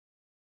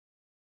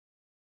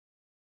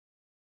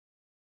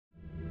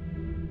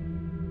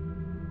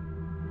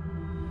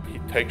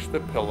takes the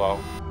pillow,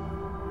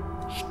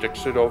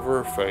 sticks it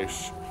over her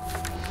face,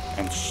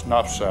 and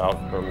snuffs out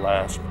her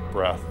last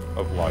breath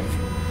of life.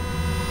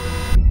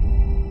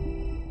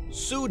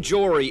 Sue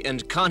Jory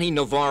and Connie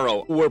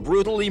Navarro were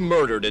brutally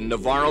murdered in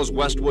Navarro's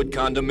Westwood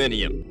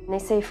condominium. They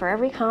say for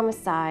every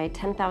homicide,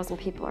 10,000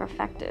 people are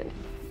affected.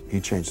 He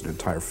changed an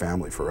entire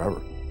family forever.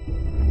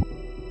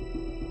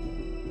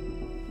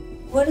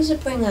 What does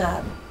it bring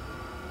up?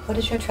 What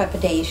is your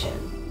trepidation?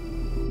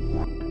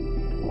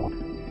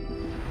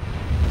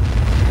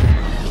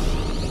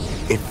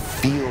 It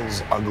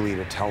feels ugly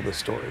to tell the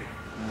story.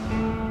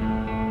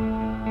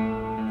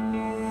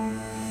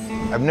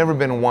 I've never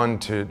been one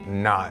to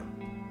not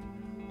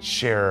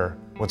share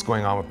what's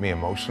going on with me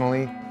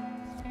emotionally.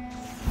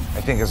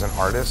 I think as an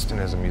artist and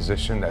as a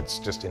musician, that's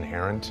just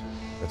inherent.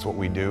 That's what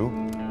we do.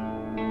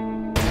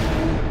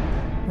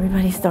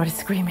 Everybody started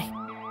screaming.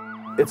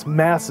 It's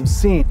massive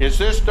scene. Is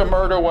this the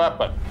murder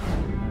weapon?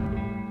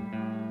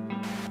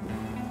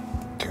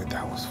 Dude,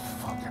 that was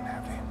fucking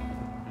heavy.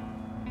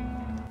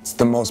 It's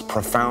the most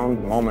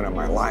profound moment of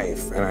my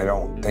life, and I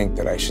don't think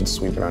that I should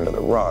sweep it under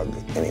the rug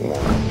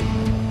anymore.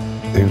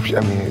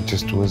 I mean, it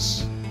just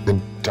was the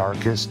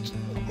darkest,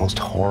 most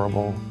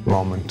horrible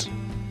moment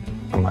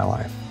of my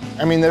life.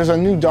 I mean, there's a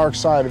new dark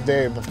side of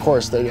Dave, of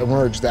course, that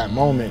emerged that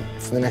moment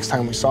for the next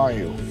time we saw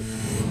you.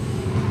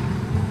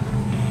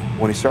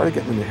 When he started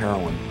getting into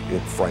heroin,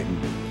 it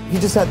frightened me. He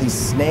just had these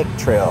snake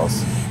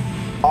trails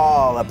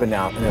all up and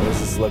down, and it was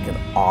just looking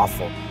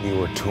awful. We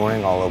were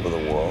touring all over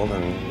the world,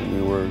 and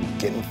we were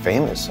getting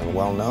famous and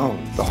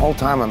well-known. The whole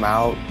time I'm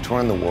out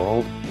touring the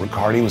world,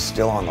 Riccardi was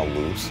still on the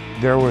loose.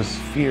 There was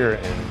fear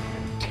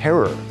and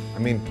terror. I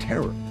mean,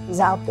 terror. He's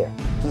out there.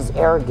 He's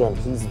arrogant.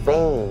 He's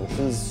vain.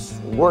 He's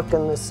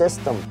working the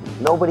system.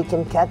 Nobody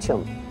can catch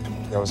him.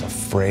 I was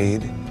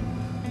afraid.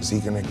 Was he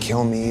gonna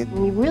kill me?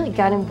 And you really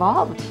got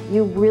involved.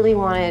 You really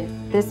wanted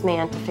this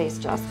man to face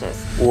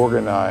justice.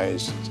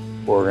 Organized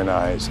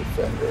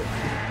offender.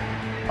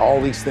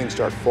 All these things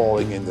start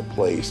falling into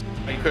place.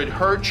 I could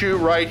hurt you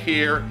right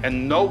here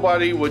and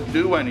nobody would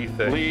do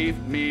anything.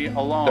 Leave me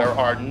alone. There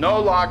are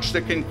no locks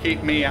that can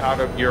keep me out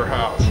of your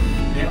house.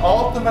 The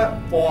ultimate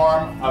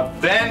form of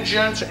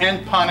vengeance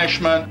and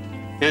punishment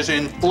is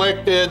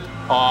inflicted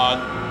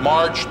on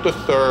March the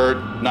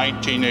 3rd,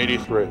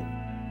 1983.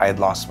 I had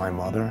lost my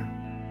mother,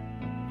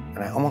 and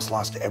I almost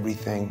lost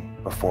everything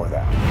before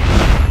that.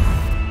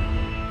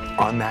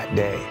 On that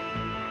day,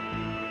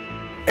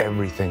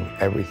 everything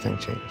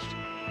changed.